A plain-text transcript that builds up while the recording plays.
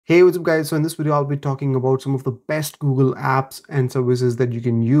Hey, what's up guys? So in this video, I'll be talking about some of the best Google apps and services that you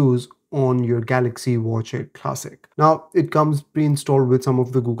can use on your Galaxy Watch 8 Classic. Now, it comes pre-installed with some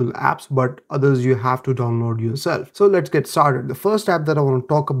of the Google apps, but others you have to download yourself. So let's get started. The first app that I want to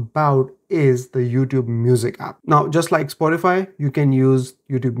talk about is the YouTube Music app. Now, just like Spotify, you can use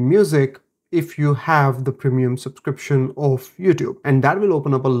YouTube Music if you have the premium subscription of YouTube, and that will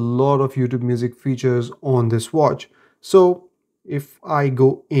open up a lot of YouTube Music features on this watch. So if I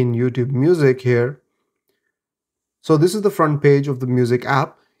go in YouTube Music here, so this is the front page of the music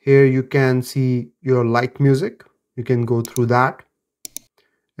app. Here you can see your liked music. You can go through that.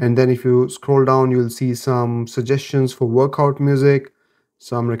 And then if you scroll down, you'll see some suggestions for workout music,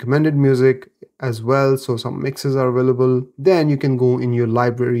 some recommended music as well. So some mixes are available. Then you can go in your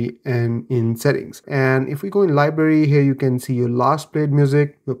library and in settings. And if we go in library, here you can see your last played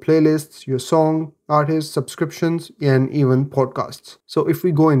music, your playlists, your song, artists, subscriptions, and even podcasts. So if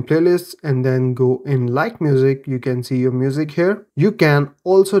we go in playlists and then go in like music, you can see your music here. You can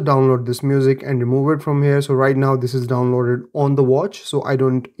also download this music and remove it from here. So right now this is downloaded on the watch, so I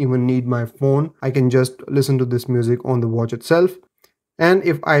don't even need my phone. I can just listen to this music on the watch itself. And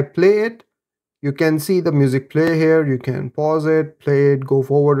if I play it, you can see the music play here. You can pause it, play it, go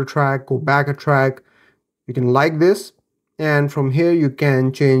forward a track, go back a track. You can like this. And from here, you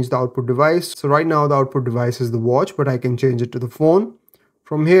can change the output device. So right now the output device is the watch, but I can change it to the phone.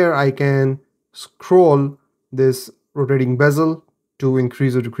 From here, I can scroll this rotating bezel to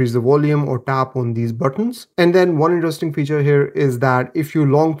increase or decrease the volume, or tap on these buttons. And then one interesting feature here is that if you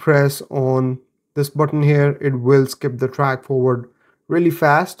long press on this button here, it will skip the track forward really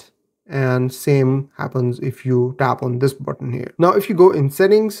fast. And same happens if you tap on this button here. Now, if you go in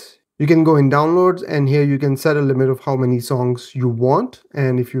settings, you can go in downloads, and here you can set a limit of how many songs you want.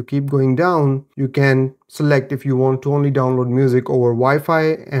 And if you keep going down, you can select if you want to only download music over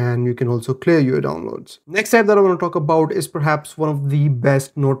Wi-Fi, and you can also clear your downloads. Next app that I want to talk about is perhaps one of the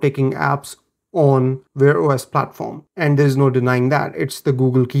best note-taking apps on Wear OS platform. And there is no denying that. It's the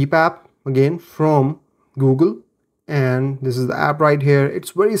Google Keep app, again from Google. And this is the app right here.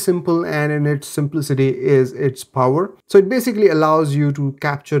 It's very simple, and in its simplicity is its power. So it basically allows you to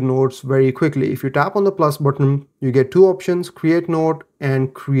capture notes very quickly. If you tap on the plus button, you get two options: create note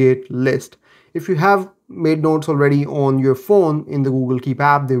and create list. If you have made notes already on your phone in the Google Keep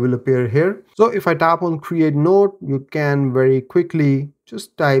app, they will appear here. So if I tap on create note, you can very quickly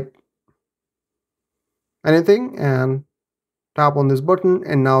just type anything and tap on this button,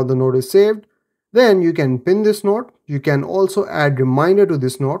 and now the note is saved. Then you can pin this note. You can also add reminder to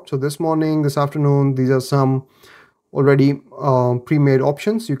this note. So this morning, this afternoon, these are some already pre-made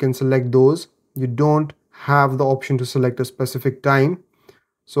options. You can select those. You don't have the option to select a specific time.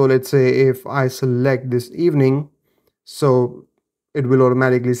 So let's say if I select this evening, so it will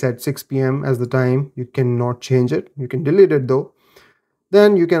automatically set 6 p.m. as the time. You cannot change it. You can delete it though.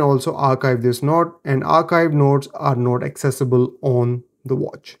 Then you can also archive this note, and archived notes are not accessible on the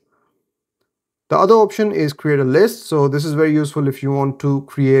watch. The other option is create a list. So this is very useful if you want to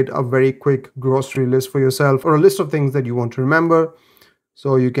create a very quick grocery list for yourself, or a list of things that you want to remember.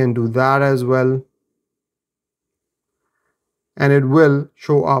 So you can do that as well. And it will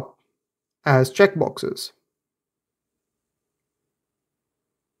show up as checkboxes.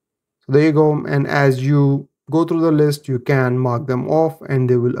 So there you go. And as you go through the list, you can mark them off and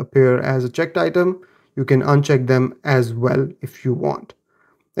they will appear as a checked item. You can uncheck them as well if you want.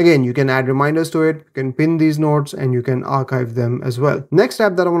 Again, you can add reminders to it, you can pin these notes, and you can archive them as well. Next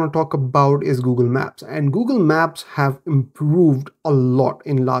app that I want to talk about is Google Maps. And Google Maps have improved a lot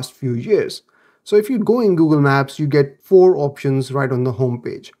in last few years. So if you go in Google Maps, you get 4 options right on the home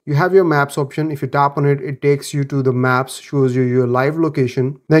page. You have your Maps option. If you tap on it, it takes you to the Maps, shows you your live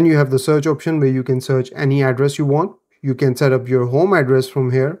location. Then you have the search option where you can search any address you want. You can set up your home address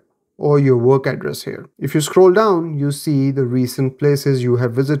from here, or your work address here. If you scroll down, you see the recent places you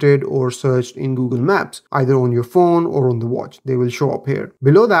have visited or searched in Google Maps, either on your phone or on the watch. They will show up here.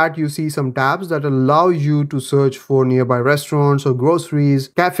 Below that, you see some tabs that allow you to search for nearby restaurants or groceries,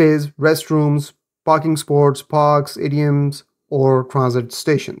 cafes, restrooms, parking spots, parks, ATMs, or transit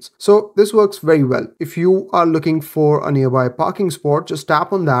stations. So this works very well. If you are looking for a nearby parking spot, just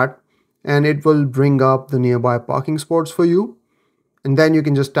tap on that and it will bring up the nearby parking spots for you. And then you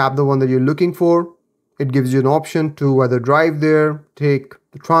can just tap the one that you're looking for. It gives you an option to either drive there, take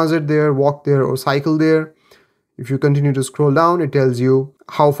the transit there, walk there, or cycle there. If you continue to scroll down, it tells you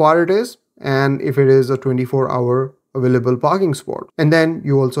how far it is and if it is a 24-hour available parking spot. And then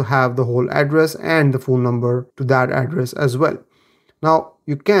you also have the whole address and the phone number to that address as well. Now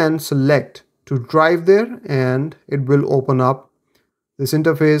you can select to drive there, and it will open up this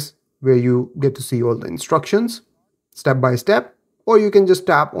interface where you get to see all the instructions step by step, or you can just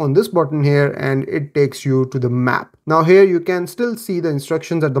tap on this button here and it takes you to the map. Now here you can still see the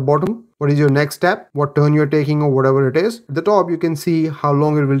instructions at the bottom. What is your next step, what turn you're taking or whatever it is. At the top you can see how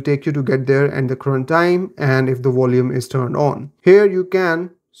long it will take you to get there and the current time and if the volume is turned on. Here you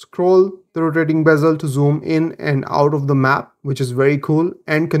can scroll the rotating bezel to zoom in and out of the map, which is very cool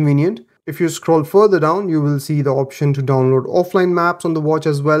and convenient. If you scroll further down, you will see the option to download offline maps on the watch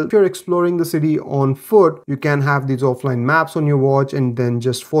as well. If you're exploring the city on foot, you can have these offline maps on your watch and then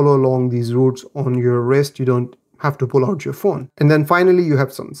just follow along these routes on your wrist. You don't have to pull out your phone. And then finally you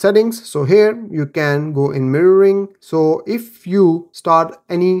have some settings. So here you can go in mirroring. So if you start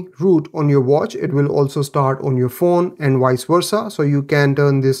any route on your watch, it will also start on your phone and vice versa. So you can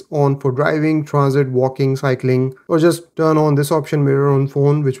turn this on for driving, transit, walking, cycling, or just turn on this option mirror on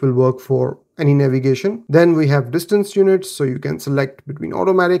phone, which will work for any navigation. Then we have distance units, so you can select between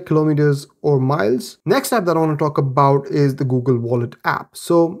automatic, kilometers, or miles. Next app that I want to talk about is the Google Wallet app.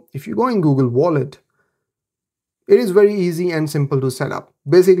 So if you go in Google Wallet, it is very easy and simple to set up.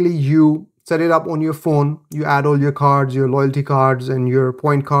 Basically, you set it up on your phone, you add all your cards, your loyalty cards and your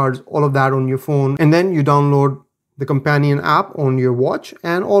point cards, all of that on your phone, and then you download the companion app on your watch,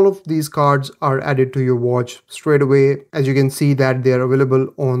 and all of these cards are added to your watch straight away. As you can see that they are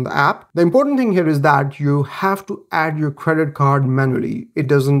available on the app. The important thing here is that you have to add your credit card manually. It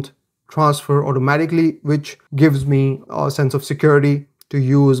doesn't transfer automatically, which gives me a sense of security to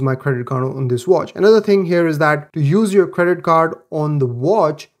use my credit card on this watch. Another thing here is that to use your credit card on the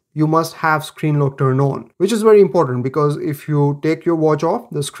watch, you must have screen lock turned on, which is very important because if you take your watch off,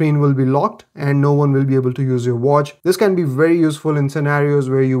 the screen will be locked and no one will be able to use your watch. This can be very useful in scenarios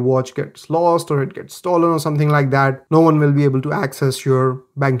where your watch gets lost or it gets stolen or something like that. No one will be able to access your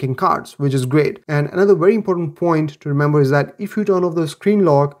banking cards, which is great. And another very important point to remember is that if you turn off the screen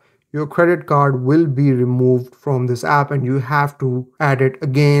lock, your credit card will be removed from this app and you have to add it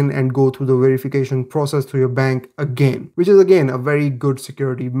again and go through the verification process through your bank again, which is again a very good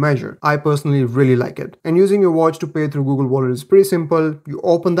security measure. I personally really like it. And using your watch to pay through Google Wallet is pretty simple. You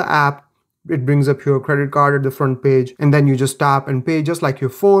open the app, it brings up your credit card at the front page, and then you just tap and pay just like your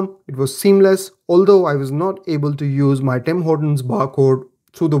phone. It was seamless. Although I was not able to use my Tim Hortons barcode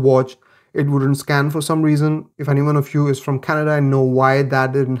through the watch, it wouldn't scan for some reason. If anyone of you is from Canada and know why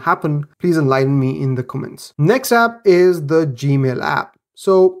that didn't happen, please enlighten me in the comments. Next app is the Gmail app.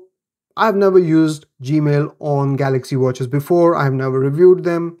 So I've never used Gmail on Galaxy watches before. I've never reviewed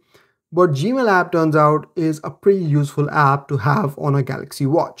them, but Gmail app turns out is a pretty useful app to have on a Galaxy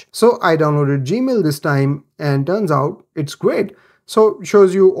watch. So I downloaded Gmail this time and turns out it's great. So it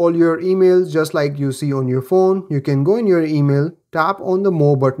shows you all your emails just like you see on your phone. You can go in your email, tap on the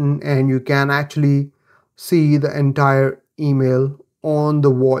more button, and you can actually see the entire email on the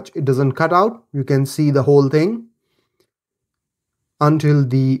watch. It doesn't cut out. You can see the whole thing until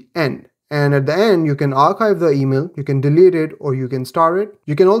the end. And at the end, you can archive the email, you can delete it, or you can star it.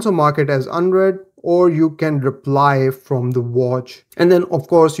 You can also mark it as unread, or you can reply from the watch. And then of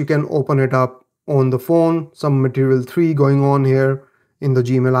course you can open it up on the phone, some Material 3 going on here in the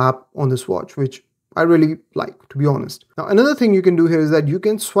Gmail app on this watch, which I really like, to be honest. Now, another thing you can do here is that you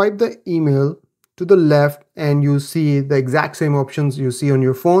can swipe the email to the left and you see the exact same options you see on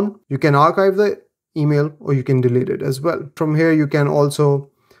your phone. You can archive the email or you can delete it as well. From here, you can also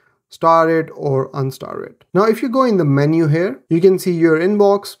star it or unstar it. Now, if you go in the menu here, you can see your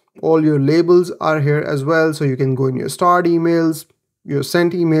inbox. All your labels are here as well. So you can go in your starred emails, your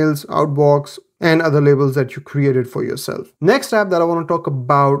sent emails, outbox, and other labels that you created for yourself. Next app that I want to talk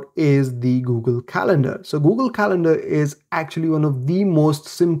about is the Google Calendar. So Google Calendar is actually one of the most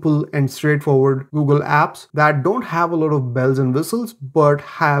simple and straightforward Google apps that don't have a lot of bells and whistles, but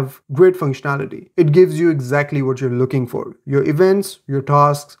have great functionality. It gives you exactly what you're looking for. Your events, your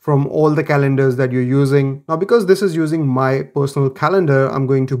tasks from all the calendars that you're using. Now, because this is using my personal calendar, I'm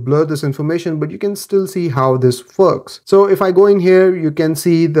going to blur this information, but you can still see how this works. So if I go in here, you can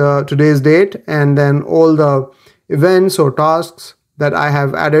see the today's date and then all the events or tasks that I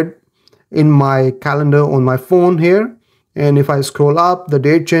have added in my calendar on my phone here. And if I scroll up, the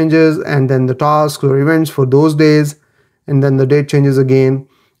date changes and then the tasks or events for those days, and then the date changes again.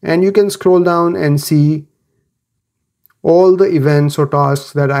 And you can scroll down and see all the events or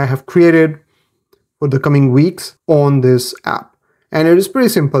tasks that I have created for the coming weeks on this app. And it is pretty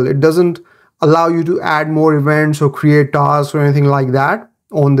simple. It doesn't allow you to add more events or create tasks or anything like that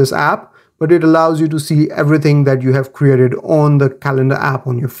on this app, but it allows you to see everything that you have created on the calendar app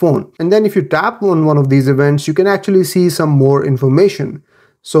on your phone. And then if you tap on one of these events, you can actually see some more information.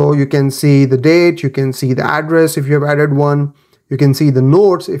 So you can see the date, you can see the address if you have added one, You can see the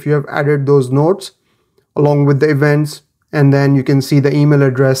notes if you have added those notes along with the events, and then you can see the email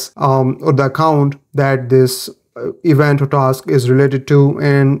address or the account that this event or task is related to,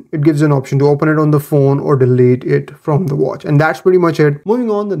 and it gives you an option to open it on the phone or delete it from the watch. And that's pretty much it. Moving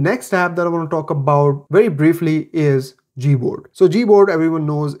on, the next app that I want to talk about very briefly is Gboard. So Gboard, everyone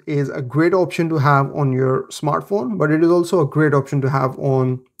knows, is a great option to have on your smartphone, but it is also a great option to have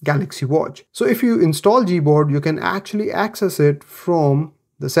on Galaxy Watch. So if you install Gboard, you can actually access it from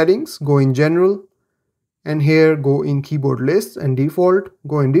the settings, go in general, and here go in keyboard lists and default,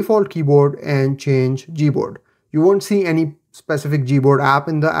 go in default keyboard and change Gboard. You won't see any specific Gboard app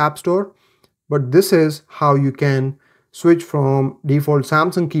in the App Store, but this is how you can switch from default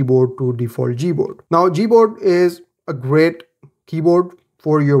Samsung keyboard to default Gboard. Now Gboard is a great keyboard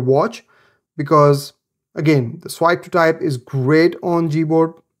for your watch because again, the swipe to type is great on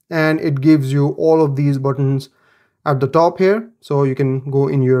Gboard and it gives you all of these buttons at the top here. So you can go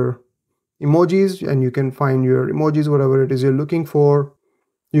in your emojis and you can find your emojis, whatever it is you're looking for.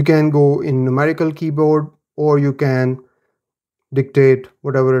 You can go in numerical keyboard, or you can dictate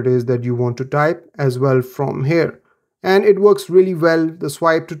whatever it is that you want to type as well from here. And it works really well. The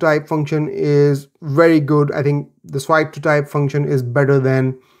swipe to type function is very good. I think the swipe to type function is better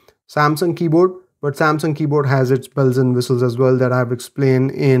than Samsung keyboard, but Samsung keyboard has its bells and whistles as well that I've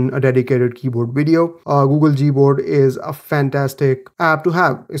explained in a dedicated keyboard video. Google Gboard is a fantastic app to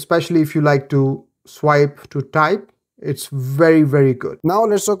have, especially if you like to swipe to type. It's very, very good. Now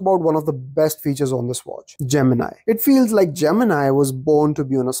let's talk about one of the best features on this watch, Gemini. It feels like Gemini was born to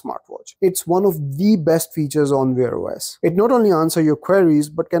be on a smartwatch. It's one of the best features on Wear OS. It not only answers your queries,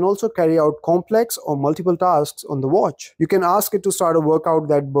 but can also carry out complex or multiple tasks on the watch. You can ask it to start a workout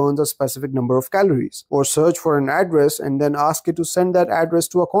that burns a specific number of calories, or search for an address and then ask it to send that address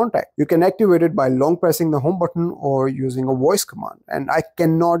to a contact. You can activate it by long pressing the home button or using a voice command, and I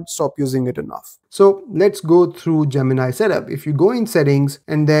cannot stop using it enough. So let's go through Gemini setup. If you go in settings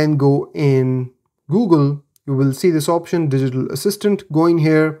and then go in Google, you will see this option, digital assistant. Go in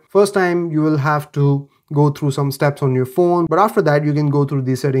here. First time you will have to go through some steps on your phone, but after that you can go through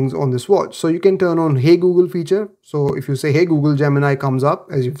these settings on this watch. So you can turn on Hey Google feature. So if you say Hey Google, Gemini comes up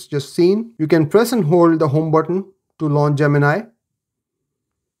as you've just seen. You can press and hold the home button to launch Gemini.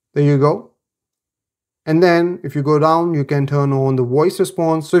 There you go. And then if you go down, you can turn on the voice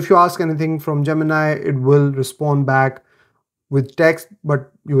response. So if you ask anything from Gemini, it will respond back with text,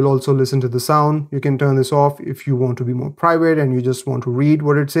 but you will also listen to the sound. You can turn this off if you want to be more private and you just want to read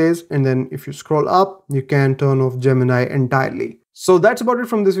what it says. And then if you scroll up, you can turn off Gemini entirely. So that's about it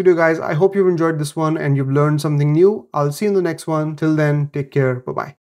from this video, guys. I hope you've enjoyed this one and you've learned something new. I'll see you in the next one. Till then, take care. Bye-bye.